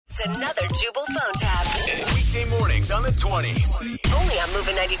It's another Jubal phone tab. Weekday mornings on the 20s. Only on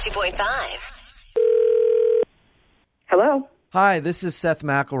Moving 92.5. Hello? Hi, this is Seth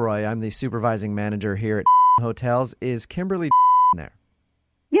McElroy. I'm the supervising manager here at Hotels. Is Kimberly there?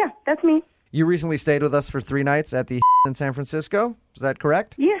 Yeah, that's me. You recently stayed with us for 3 nights at the in San Francisco. Is that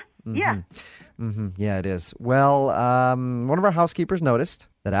correct? Yeah, yeah. Yeah, it is. Well, one of our housekeepers noticed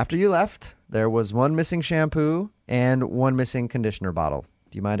that after you left, there was one missing shampoo and one missing conditioner bottle.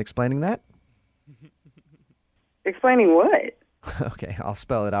 Do you mind explaining that? Explaining what? Okay, I'll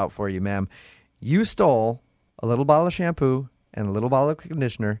spell it out for you, ma'am. You stole a little bottle of shampoo and a little bottle of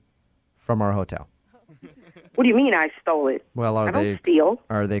conditioner from our hotel. What do you mean I stole it? Well, I don't steal.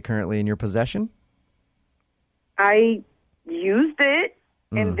 Are they currently in your possession? I used it,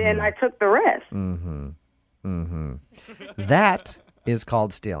 and then I took the rest. That is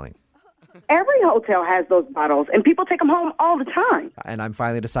called stealing. Every hotel has those bottles, and people take them home all the time. And I'm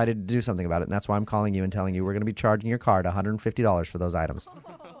finally decided to do something about it, and that's why I'm calling you and telling you we're going to be charging your card $150 for those items.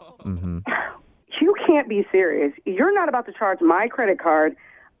 You can't be serious. You're not about to charge my credit card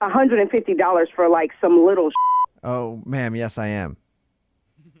 $150 for, like, some little Oh, ma'am, yes, I am.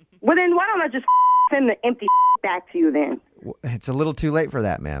 Well, then why don't I just send the empty back to you then? It's a little too late for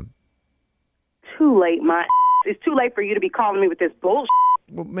that, ma'am. Too late, my It's too late for you to be calling me with this bullshit.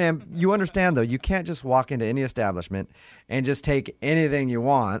 Well, ma'am, you understand, though, you can't just walk into any establishment and just take anything you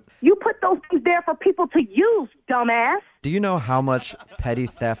want. You put those things there for people to use, dumbass. Do you know how much petty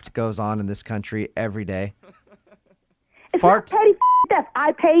theft goes on in this country every day? It's not petty theft.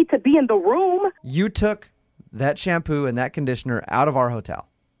 I paid to be in the room. You took that shampoo and that conditioner out of our hotel.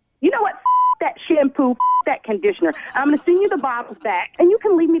 You know what? That shampoo, that conditioner. I'm going to send you the bottles back, and you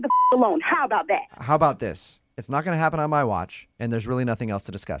can leave me the alone. How about that? How about this? It's not going to happen on my watch, and there's really nothing else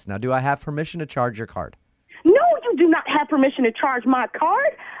to discuss. Now, do I have permission to charge your card? No, you do not have permission to charge my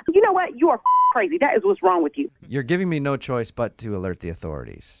card. You know what? You are crazy. That is what's wrong with you. You're giving me no choice but to alert the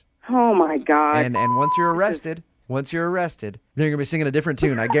authorities. Oh, my God. And once you're arrested, they're going to be singing a different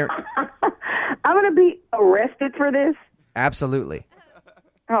tune. I guarantee. I'm going to be arrested for this? Absolutely.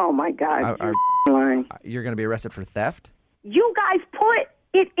 Oh, my God. You're lying. You're going to be arrested for theft? You guys put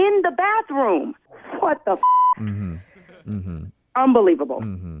it in the bathroom. What the Unbelievable.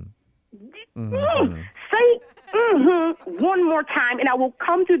 Say one more time, and I will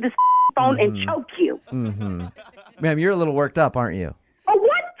come through this phone and choke you. Ma'am, you're a little worked up, aren't you? Oh,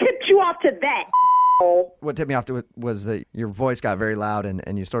 what tipped you off to that? What tipped me off to it was that your voice got very loud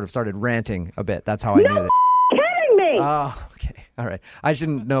and you sort of started ranting a bit. That's how I knew that. Kidding me. Oh, okay. All right. I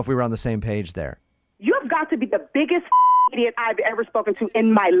shouldn't know if we were on the same page there. You've got to be the biggest idiot I've ever spoken to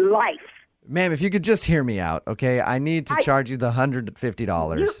in my life. Ma'am, if you could just hear me out, okay? I need to charge you the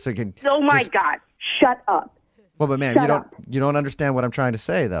 $150 so you can. Oh my God! Shut up. Well, but ma'am, you don't understand what I'm trying to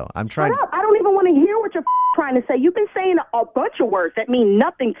say, though. I'm trying. Shut up! I don't even want to hear what you're trying to say. You've been saying a bunch of words that mean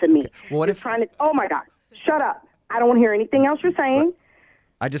nothing to me. Okay. Well, what you're trying to? Oh my God! Shut up! I don't want to hear anything else you're saying.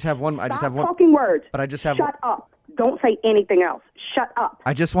 I just have one. Stop talking words. But I just have. Shut up! Don't say anything else. Shut up.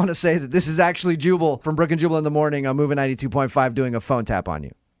 I just want to say that this is actually Jubal from Brooke and Jubal in the Morning. I'm moving 92.5 doing a phone tap on you.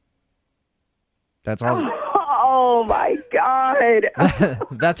 That's all. Oh, my God.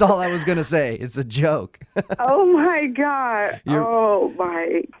 That's all I was going to say. It's a joke. Oh, my God.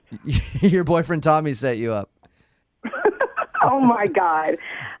 Your boyfriend Tommy set you up. Oh, my God.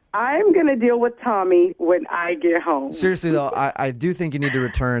 I'm going to deal with Tommy when I get home. Seriously, though, I do think you need to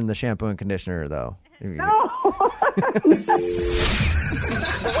return the shampoo and conditioner, though. No.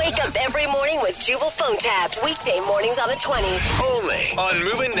 Wake up every morning with Jubal phone tabs. Weekday mornings on the 20s. Only on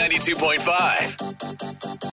Moving 92.5.